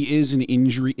really is an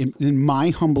injury in my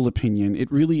humble opinion.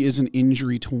 It really is an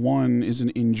injury to one is an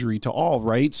injury to all,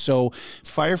 right? So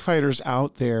firefighters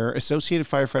out there, Associated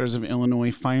Firefighters of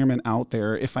Illinois, firemen out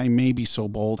there, if I may be so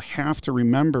bold, have to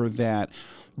remember that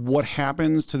what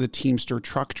happens to the Teamster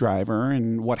truck driver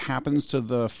and what happens to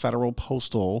the federal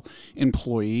postal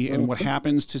employee and what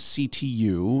happens to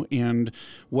CTU and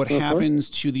what happens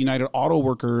to the United Auto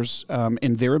Workers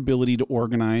and their ability to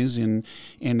organize. And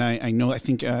I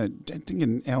think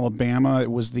in Alabama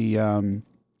it was the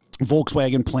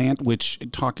Volkswagen plant, which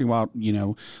talking about,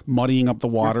 muddying up the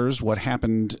waters, what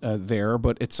happened there,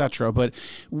 but et cetera. But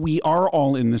we are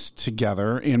all in this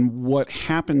together, and what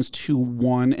happens to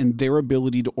one and their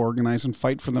ability to organize and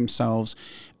fight for themselves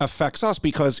affects us,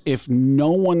 because if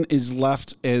no one is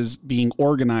left as being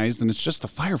organized and it's just the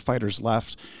firefighters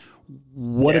left,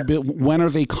 when are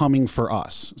they coming for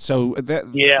us? So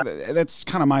that's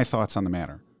kind of my thoughts on the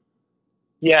matter.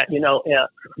 Yeah, and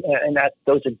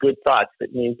those are good thoughts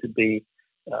that need to be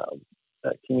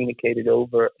communicated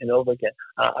over and over again.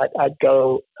 I'd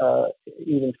go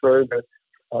even further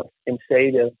and say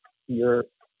to your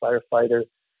firefighter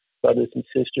brothers and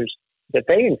sisters that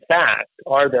they, in fact,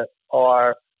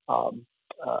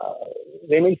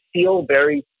 they may feel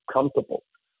very comfortable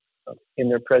in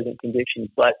their present conditions,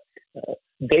 but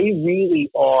they really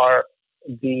are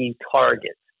the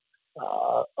target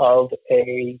of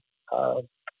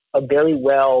a very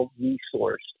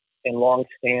well-resourced and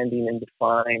long-standing and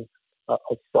defined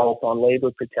assault on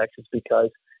labor protections, because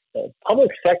public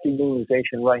sector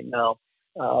unionization right now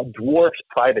dwarfs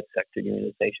private sector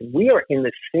unionization. We are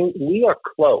we are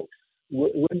close.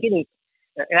 We're getting,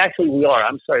 actually we are,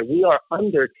 we are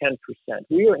under 10%.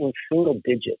 We are in single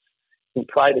digits in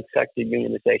private sector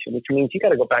unionization, which means you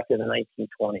got to go back to the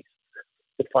 1920s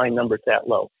to find numbers that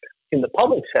low. In the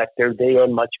public sector, they are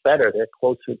much better. They're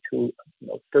closer to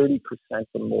 30%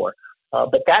 or more.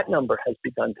 But that number has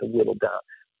begun to whittle down.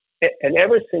 And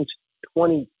ever since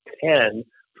 2010,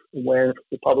 when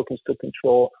Republicans took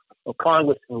control of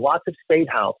Congress and lots of state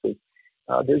houses,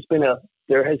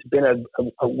 there has been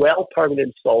a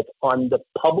well-targeted assault on the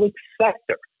public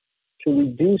sector to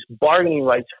reduce bargaining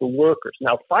rights for workers.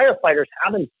 Now, firefighters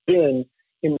haven't been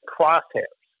in the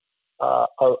crosshairs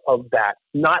of that,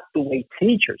 not the way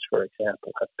teachers, for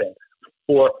example, have been,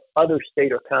 or other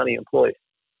state or county employees.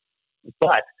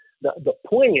 But the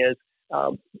point is,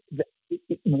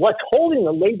 what's holding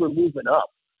the labor movement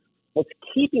up, what's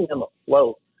keeping them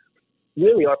afloat,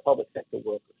 really are public sector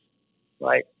workers,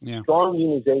 right? Yeah. Strong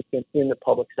unionization in the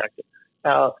public sector.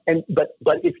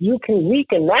 But if you can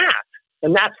weaken that,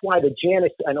 and that's why the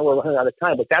Janus, I know we're running out of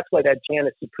time, but that's why that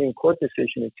Janus Supreme Court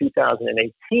decision in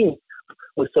 2018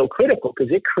 was so critical,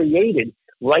 because it created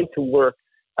right to work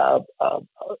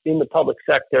in the public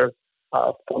sector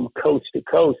from coast to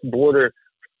coast, border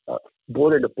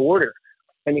to border.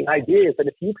 And the idea is that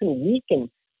if you can weaken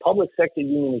public sector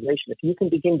unionization, if you can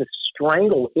begin to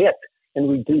strangle it and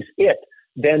reduce it,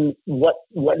 then what's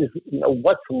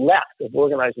left of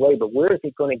organized labor? Where is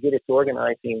it going to get its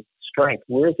organizing strength?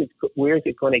 Where is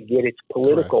it going to get its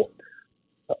political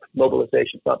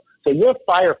mobilization from? So your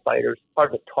firefighters are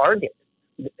the target.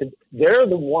 They're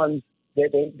the ones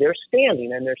that they're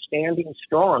standing, and they're standing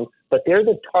strong, but they're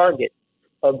the target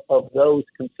of those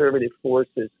conservative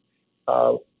forces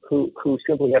who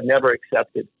simply have never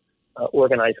accepted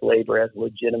organized labor as a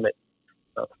legitimate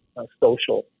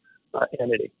social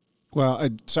entity. Well,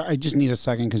 I just need a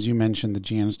second because you mentioned the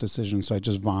Janus decision, so I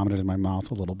just vomited in my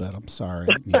mouth a little bit. I'm sorry.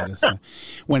 I needed a second.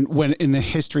 When in the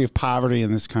history of poverty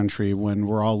in this country, when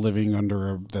we're all living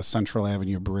under the Central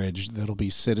Avenue Bridge, that'll be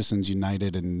Citizens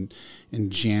United and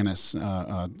Janus.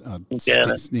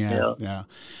 Janus, yeah.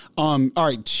 All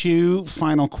right, two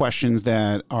final questions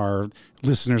that our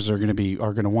listeners are going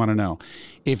to want to know.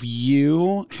 If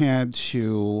you had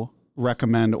to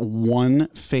recommend one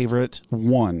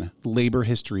labor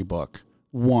history book,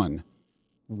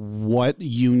 what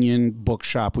union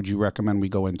bookshop would you recommend we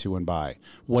go into and buy?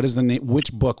 What is the name?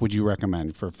 Which book would you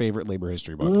recommend for a favorite labor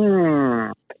history book?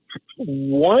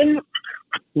 One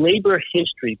labor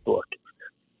history book.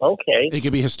 Okay. It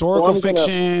could be historical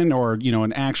fiction or,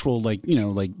 an actual like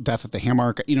Death at the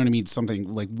Haymarket, you know what I mean?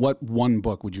 Something like, what one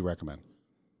book would you recommend?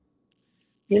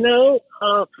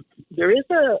 There is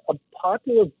a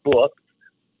popular book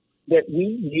that we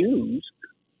use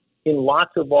in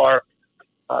lots of our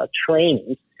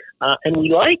trainings, and we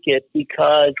like it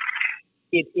because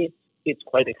it's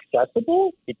quite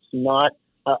accessible. It's not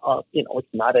it's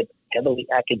not a heavily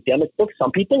academic book.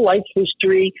 Some people like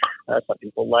history, some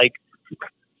people like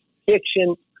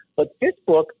fiction, but this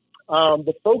book,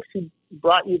 the folks who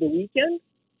brought you the weekend.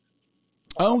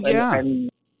 Oh yeah. And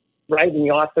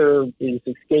the author is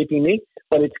escaping me,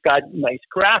 but it's got nice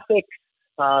graphics,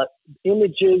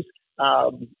 images.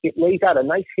 It lays out a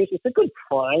nice history. It's a good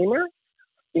primer.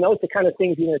 It's the kind of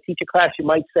things you're going to teach a class. You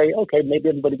might say, okay, maybe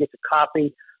everybody gets a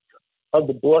copy of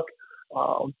the book.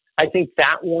 I think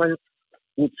that one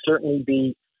would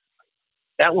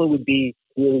be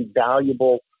really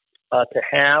valuable to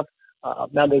have.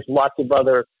 Now, there's lots of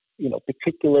other,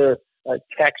 particular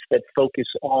texts that focus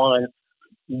on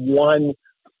one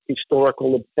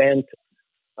historical event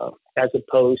as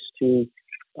opposed to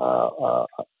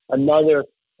another,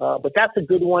 but that's a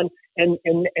good one. And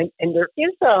there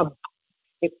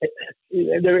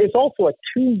is also a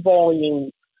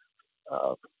 2-volume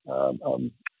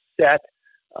set,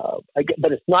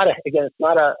 but it's not a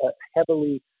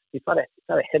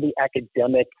heavy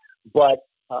academic, but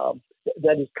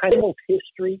that is kind of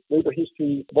history, labor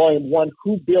history, Volume 1,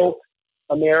 Who Built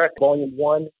America, Volume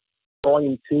 1.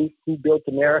 Volume 2, Who Built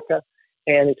America,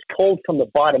 and it's told from the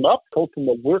bottom up, told from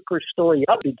the worker's story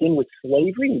up. Begin with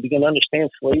slavery. You begin to understand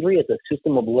slavery as a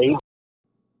system of labor.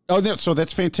 Oh, so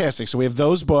that's fantastic. So we have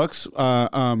those books,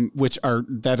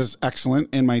 that is excellent.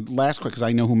 And my last question, because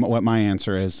I know what my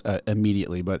answer is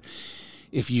immediately, but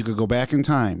if you could go back in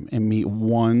time and meet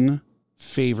one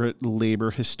favorite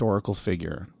labor historical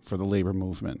figure for the labor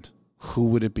movement, who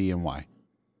would it be and why?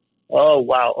 Oh,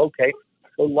 wow. Okay.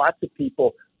 So lots of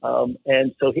people.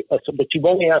 But you've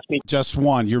only asked me just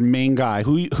one. Your main guy.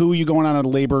 Who are you going on a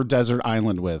labor desert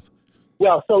island with?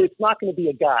 Well, so it's not going to be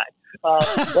a guy.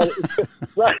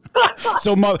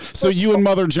 So you and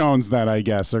Mother Jones, then I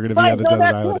guess, are going to be on the desert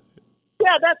island. Right.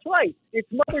 Yeah, that's right. It's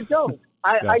Mother Jones.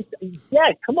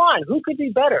 Come on. Who could be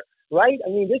better, right? I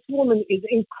mean, this woman is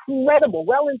incredible,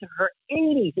 well into her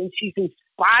 80s, and she's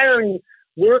inspiring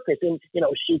workers. And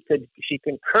she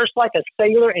can curse like a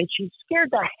sailor, and she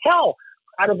scared the hell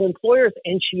out of employers,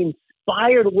 and she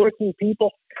inspired working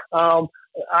people.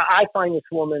 I find this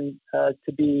woman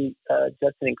to be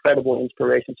just an incredible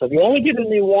inspiration. So if you're only giving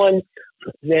me one,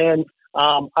 then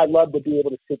I'd love to be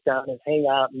able to sit down and hang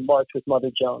out and march with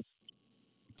Mother Jones.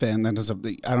 Then I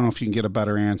don't know if you can get a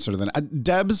better answer than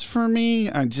Debs for me.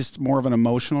 Just more of an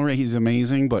emotional. He's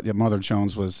amazing, but Mother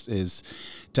Jones is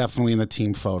definitely in the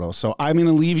team photo. So I'm going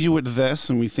to leave you with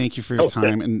this, and we thank you for your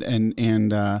time,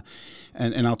 and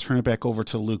I'll turn it back over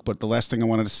to Luke. But the last thing I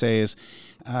wanted to say is,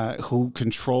 who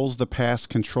controls the past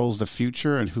controls the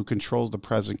future, and who controls the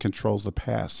present controls the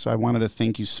past. So I wanted to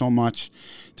thank you so much,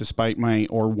 despite my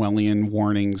Orwellian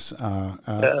warnings.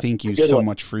 Thank you so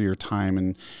much for your time.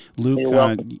 And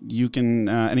Luke, you can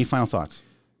any final thoughts?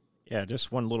 Yeah,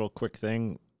 just one little quick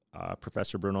thing.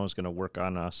 Professor Bruno is going to work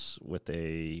on us with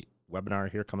a webinar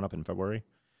here coming up in February.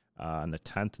 On the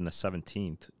 10th and the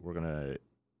 17th, we're going to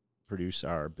produce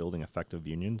our Building Effective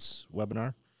Unions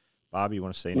webinar. Bob, you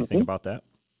want to say anything about that?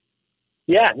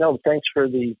 Yeah, no, thanks for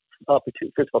the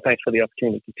opportunity. First of all, thanks for the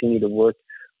opportunity to continue to work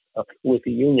with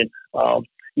the union.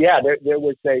 There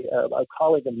was a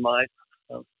colleague of mine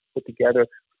put together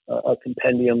a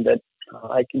compendium that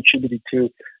I contributed to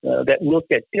that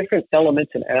looked at different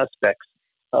elements and aspects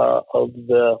of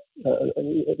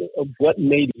what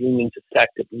made unions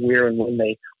effective, where and when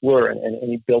they were, and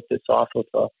he built this off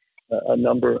of a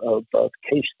number of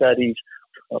case studies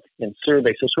and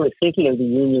surveys. So, sort of thinking of the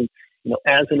union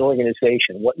as an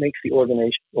organization, what makes the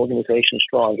organization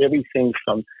strong? Everything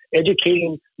from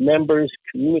educating members,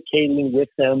 communicating with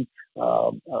them,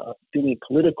 doing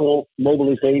political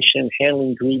mobilization,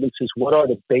 handling grievances. What are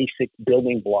the basic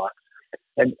building blocks?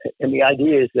 And the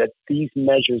idea is that these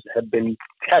measures have been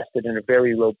tested and are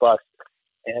very robust,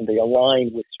 and they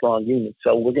align with strong unions.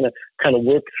 So we're going to kind of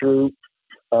work through,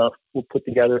 we'll put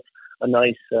together a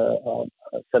nice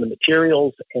set of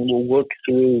materials, and we'll work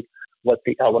through what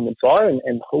the elements are,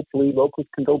 and hopefully locals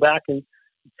can go back and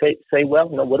say, well,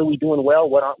 what are we doing well?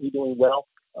 What aren't we doing well?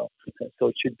 So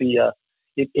it should be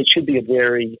it should be a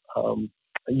very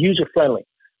user-friendly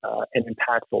and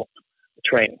impactful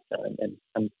training, and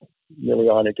I'm really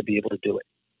honored to be able to do it.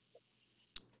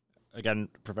 Again,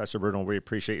 Professor Bruno, we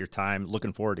appreciate your time.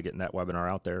 Looking forward to getting that webinar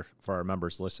out there for our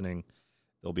members listening.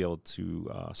 They'll be able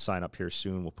to sign up here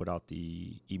soon. We'll put out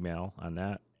the email on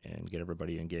that and get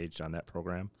everybody engaged on that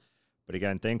program. But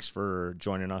again, thanks for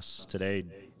joining us today.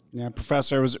 Yeah,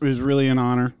 Professor, it was really an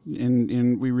honor,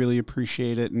 and we really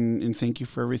appreciate it, and thank you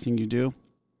for everything you do.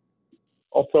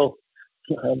 Also,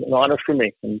 an honor for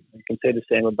me, and I can say the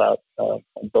same about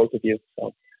both of you.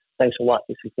 So thanks a lot.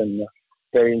 This has been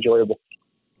very enjoyable.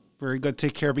 Very good.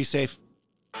 Take care. Be safe.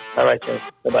 All right, Jay.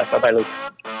 Bye-bye. Bye-bye, Luke.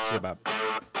 See you,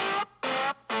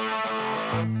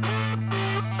 Bob.